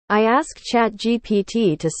I ask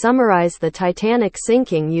ChatGPT to summarize the Titanic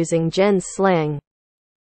sinking using GENZ slang.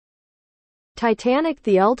 Titanic: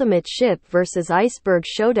 The Ultimate Ship vs. Iceberg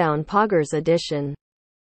Showdown Poggers Edition.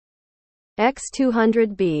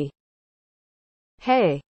 X200B.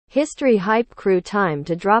 Hey, history hype crew, time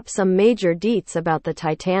to drop some major deets about the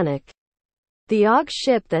Titanic. The OG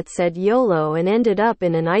ship that said YOLO and ended up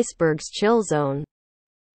in an iceberg's chill zone.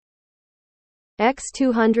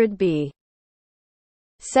 X200B.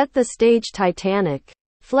 Set the stage. Titanic,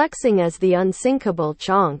 flexing as the unsinkable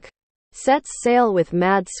chonk, sets sail with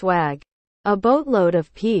mad swag, a boatload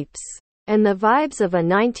of peeps, and the vibes of a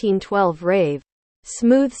 1912 rave.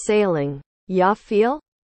 Smooth sailing, ya feel?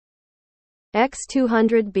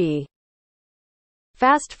 X200B.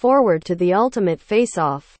 Fast forward to the ultimate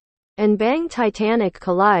face-off, and bang, Titanic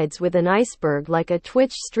collides with an iceberg like a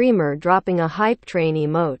Twitch streamer dropping a hype train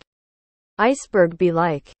emote. Iceberg be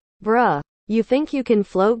like, bruh, you think you can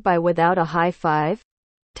float by without a high five?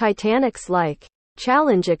 Titanic's like,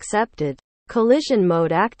 challenge accepted. Collision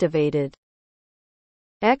mode activated.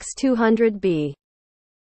 X200B.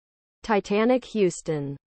 Titanic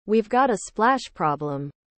Houston. We've got a splash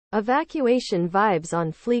problem. Evacuation vibes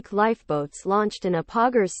on fleek. Lifeboats launched in a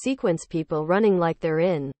poggers sequence, people running like they're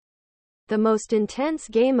in the most intense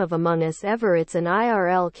game of Among Us ever. It's an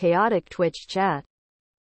IRL chaotic Twitch chat.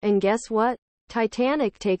 And guess what?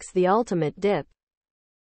 Titanic takes the ultimate dip.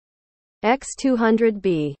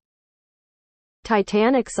 X200B.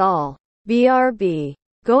 Titanic's all BRB.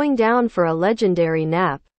 Going down for a legendary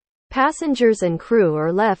nap. Passengers and crew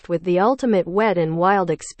are left with the ultimate wet and wild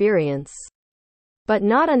experience. But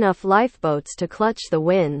not enough lifeboats to clutch the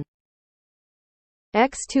win.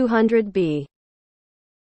 X200B.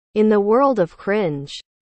 In the world of cringe,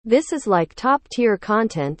 this is like top-tier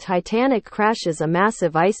content. Titanic crashes a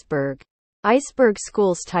massive iceberg. Iceberg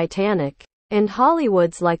schools Titanic. And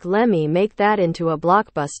Hollywood's like, lemme make that into a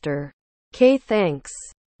blockbuster. K thanks.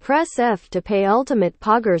 Press F to pay ultimate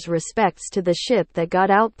poggers respects to the ship that got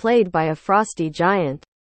outplayed by a frosty giant.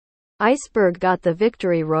 Iceberg got the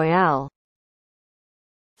victory royale.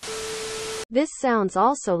 This sounds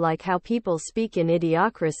also like how people speak in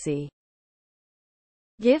Idiocracy.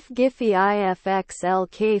 GIF Giphy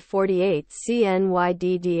IFXLK48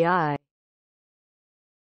 CNYDDI.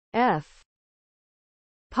 F.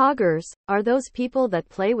 Poggers, are those people that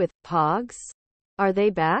play with pogs? Are they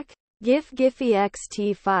back? GIF Giphy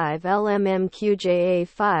XT5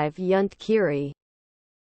 LMMQJA5 Yunt Kiri.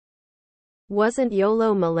 Wasn't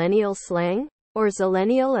YOLO millennial slang? Or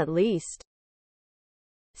zillennial at least?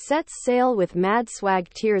 Sets sail with mad swag.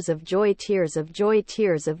 Tears of joy, tears of joy,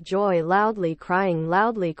 tears of joy. Loudly crying,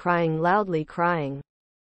 loudly crying, loudly crying.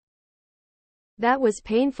 That was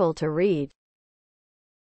painful to read.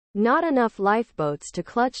 Not enough lifeboats to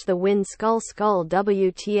clutch the win. Skull skull.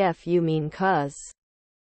 WTF you mean? Cuz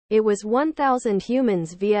it was 1,000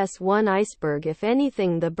 humans vs 1 iceberg. If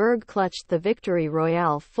anything, the berg clutched the victory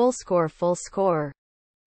royale. Full score, full score.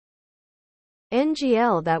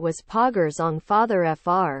 NGL, that was poggers on Father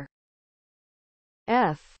FR.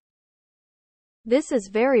 F. This is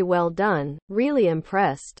very well done, really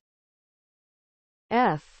impressed.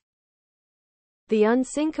 F. The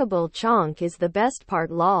unsinkable chonk is the best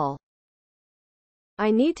part, lol.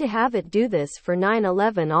 I need to have it do this for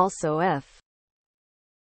 9/11 also. F.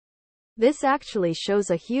 This actually shows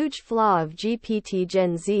a huge flaw of GPT.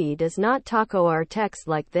 Gen Z does not taco our text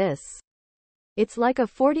like this. It's like a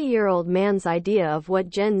 40-year-old man's idea of what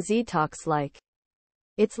Gen Z talks like.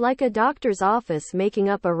 It's like a doctor's office making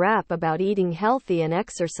up a rap about eating healthy and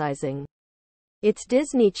exercising. It's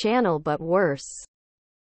Disney Channel but worse.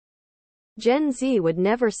 Gen Z would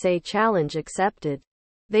never say challenge accepted.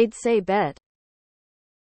 They'd say bet.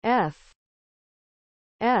 F.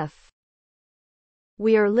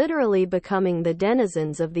 We are literally becoming the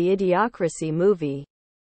denizens of the Idiocracy movie.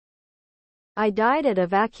 I died at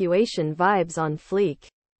evacuation vibes on fleek.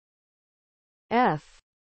 F.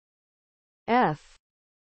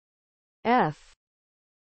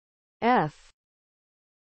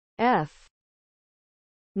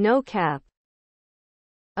 No cap.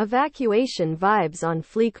 Evacuation vibes on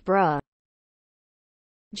fleek, bruh.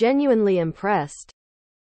 Genuinely impressed.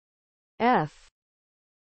 F.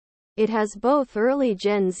 It has both early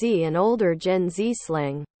Gen Z and older Gen Z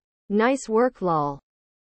slang. Nice work, lol.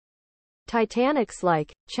 Titanic's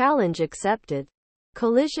like, challenge accepted.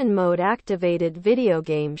 Collision mode activated. Video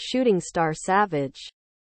game shooting star savage.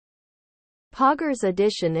 Poggers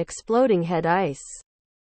edition exploding head ice.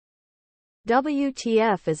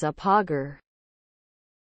 WTF is a pogger.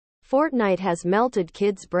 Fortnite has melted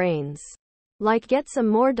kids' brains. Like, get some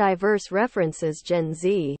more diverse references, Gen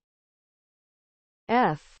Z.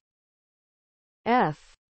 F.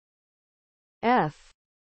 F. F.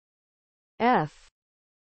 F.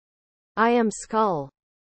 I am skull.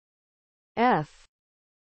 F.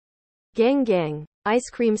 Gang gang. Ice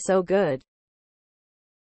cream so good.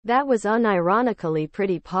 That was unironically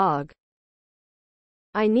pretty pog.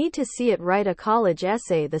 I need to see it write a college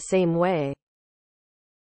essay the same way.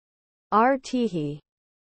 R. Teehee.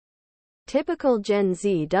 Typical Gen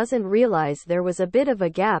Z doesn't realize there was a bit of a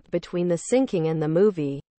gap between the sinking and the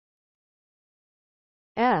movie.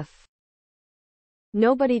 F.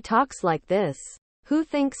 Nobody talks like this. Who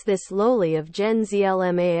thinks this lowly of Gen Z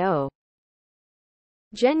LMAO?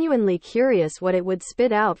 Genuinely curious what it would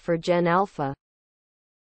spit out for Gen Alpha.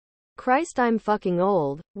 Christ, I'm fucking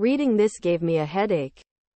old. Reading this gave me a headache.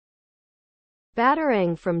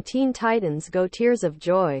 Batarang from Teen Titans Go Tears of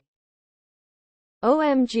Joy.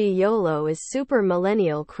 OMG YOLO is super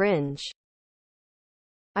millennial cringe.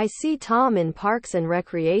 I see Tom in Parks and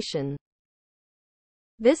Recreation.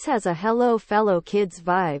 This has a hello fellow kids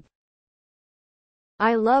vibe.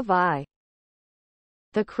 I love I.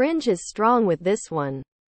 The cringe is strong with this one.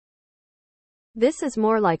 This is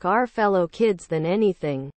more like our fellow kids than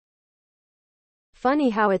anything.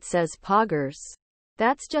 Funny how it says poggers.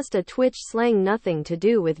 That's just a Twitch slang, nothing to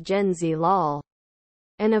do with Gen Z lol.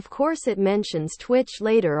 And of course it mentions Twitch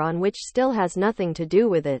later on, which still has nothing to do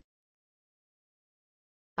with it.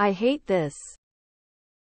 I hate this.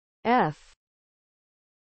 F.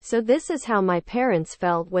 So this is how my parents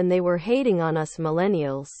felt when they were hating on us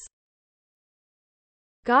millennials.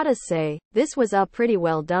 Gotta say, this was pretty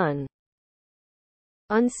well done.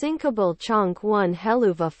 Unsinkable chonk one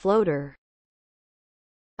helluva floater.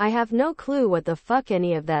 I have no clue what the fuck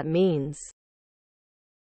any of that means.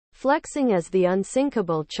 Flexing as the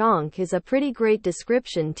unsinkable chonk is a pretty great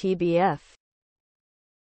description TBF.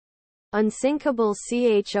 Unsinkable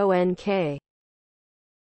chonk.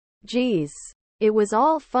 Geez. It was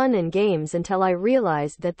all fun and games until I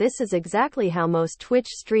realized that this is exactly how most Twitch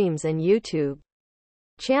streams and YouTube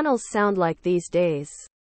channels sound like these days.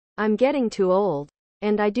 I'm getting too old.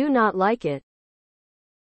 And I do not like it.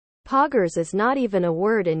 Poggers is not even a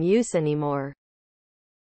word in use anymore.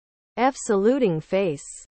 F saluting face.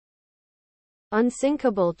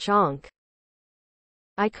 Unsinkable chonk.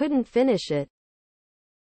 I couldn't finish it.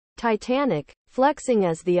 Titanic, flexing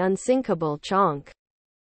as the unsinkable chonk.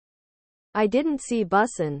 I didn't see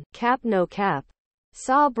bussin', cap no cap.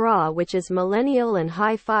 Saw bra, which is millennial, and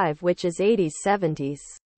high five, which is 80s 70s.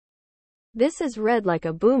 This is read like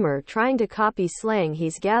a boomer trying to copy slang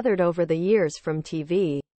he's gathered over the years from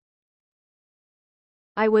TV.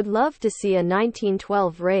 I would love to see a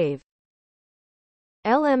 1912 rave.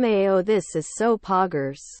 LMAO, this is so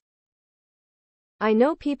poggers. I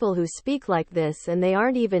know people who speak like this and they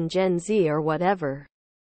aren't even Gen Z or whatever.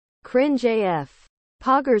 Cringe AF.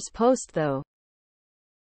 Poggers post though.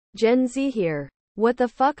 Gen Z here. What the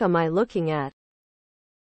fuck am I looking at?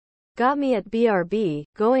 Got me at BRB,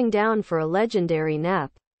 going down for a legendary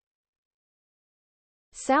nap.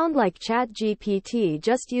 Sound like ChatGPT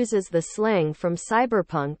just uses the slang from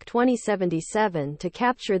Cyberpunk 2077 to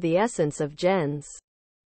capture the essence of GENZ.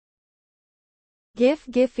 GIF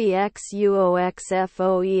Giphy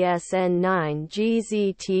XUOXFOESN9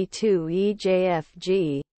 GZT2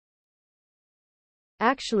 EJFG.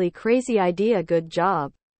 Actually, crazy idea, good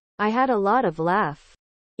job. I had a lot of laugh.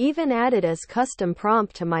 Even added as custom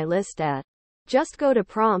prompt to my list at. Just go to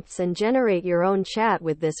prompts and generate your own chat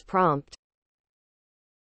with this prompt.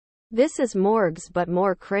 This is Morgs but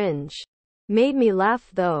more cringe. Made me laugh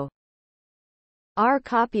though. R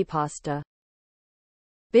copypasta.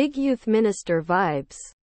 Big youth minister vibes.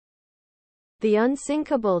 The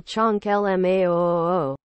unsinkable chonk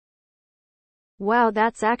LMAOO. Wow,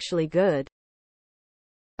 that's actually good.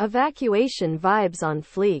 Evacuation vibes on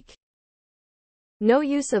fleek. No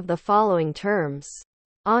use of the following terms.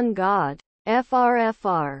 On God.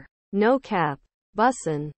 FRFR. No cap.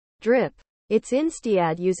 Bussin'. Drip. It's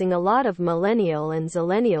Instaad using a lot of millennial and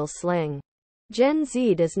zillennial slang. Gen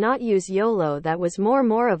Z does not use YOLO. That was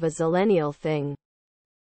more of a zillennial thing.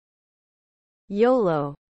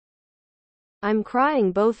 YOLO. I'm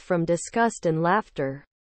crying both from disgust and laughter.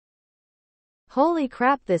 Holy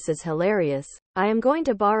crap, this is hilarious. I am going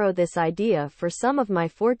to borrow this idea for some of my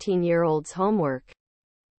 14-year-old's homework.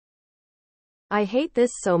 I hate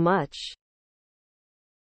this so much.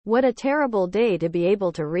 What a terrible day to be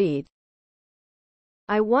able to read.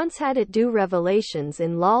 I once had it do revelations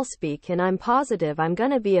in lolspeak, and I'm positive I'm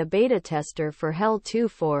gonna be a beta tester for Hell 2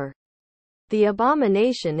 for the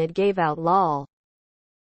abomination it gave out lol.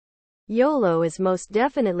 YOLO is most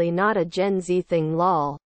definitely not a Gen Z thing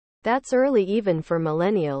lol. That's early even for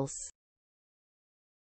millennials.